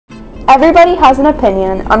Everybody has an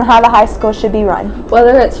opinion on how the high school should be run.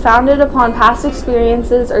 Whether it's founded upon past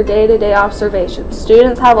experiences or day-to-day observations,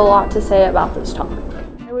 students have a lot to say about this topic.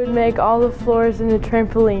 I would make all the floors into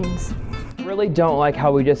trampolines. I really don't like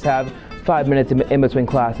how we just have 5 minutes in between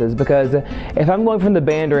classes, because if I'm going from the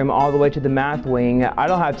band room all the way to the math wing, I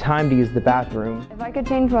don't have time to use the bathroom. If I could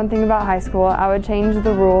change one thing about high school, I would change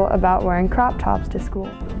the rule about wearing crop tops to school.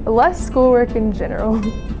 Less schoolwork in general.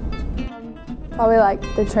 Probably like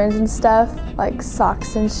the trends and stuff, like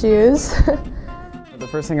socks and shoes. The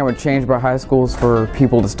first thing I would change about high school is for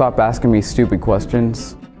people to stop asking me stupid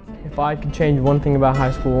questions. If I could change one thing about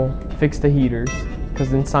high school, fix the heaters,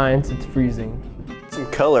 because in science it's freezing. Some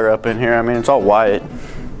color up in here. I mean, it's all white,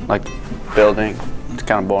 like building. It's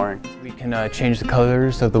kind of boring. We can change the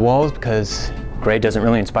colors of the walls because gray doesn't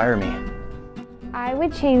really inspire me. I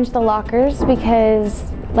would change the lockers because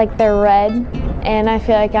like they're red, and I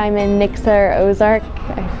feel like I'm in Nixa or Ozark.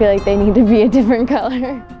 I feel like they need to be a different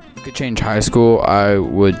color. If I could change high school, I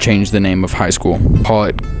would change the name of high school. Call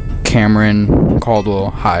it Cameron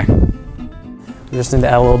Caldwell High. We just need to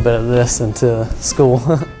add a little bit of this into school.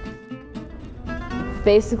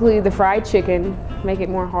 Basically the fried chicken, make it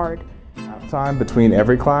more hard. Nap time between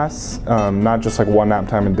every class, not just like one nap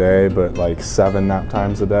time a day, but like 7 nap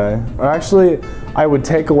times a day. Or actually, I would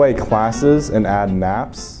take away classes and add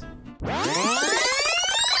naps.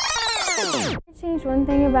 Change one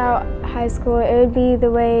thing about high school, it would be the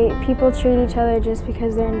way people treat each other just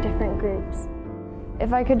because they're in different groups.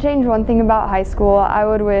 If I could change one thing about high school, I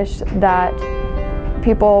would wish that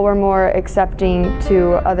people were more accepting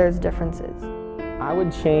to others' differences. I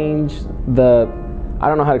would change I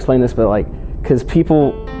don't know how to explain this, but like, because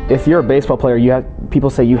people, if you're a baseball player, people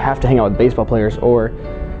say you have to hang out with baseball players, or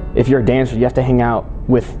if you're a dancer, you have to hang out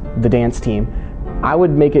with the dance team. I would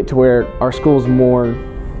make it to where our school's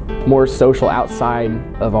more social outside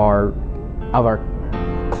of our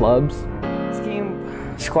clubs.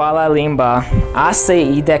 Școala, limba. Asta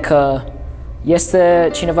e ideea că este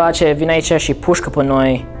cineva ce vine aici și pușcă pe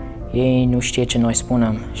noi. Ei nu știe ce noi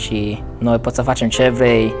spunem și noi pot să facem ce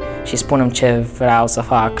vrei și spunem ce vreau să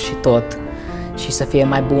fac și tot. Și să fie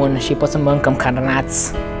mai bun și pot să mâncăm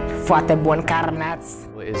carnați. Foarte bun carnați.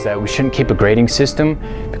 Is that we shouldn't keep a grading system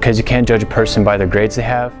because you can't judge a person by their grades they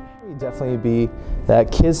have. It would definitely be that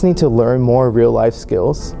kids need to learn more real life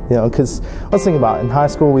skills, you know, because let's think about it. In high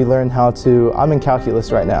school we learn how to, I'm in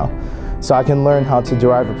calculus right now, so I can learn how to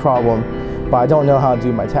derive a problem, but I don't know how to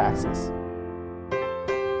do my taxes.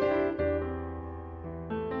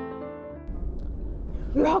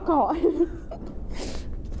 Rock on.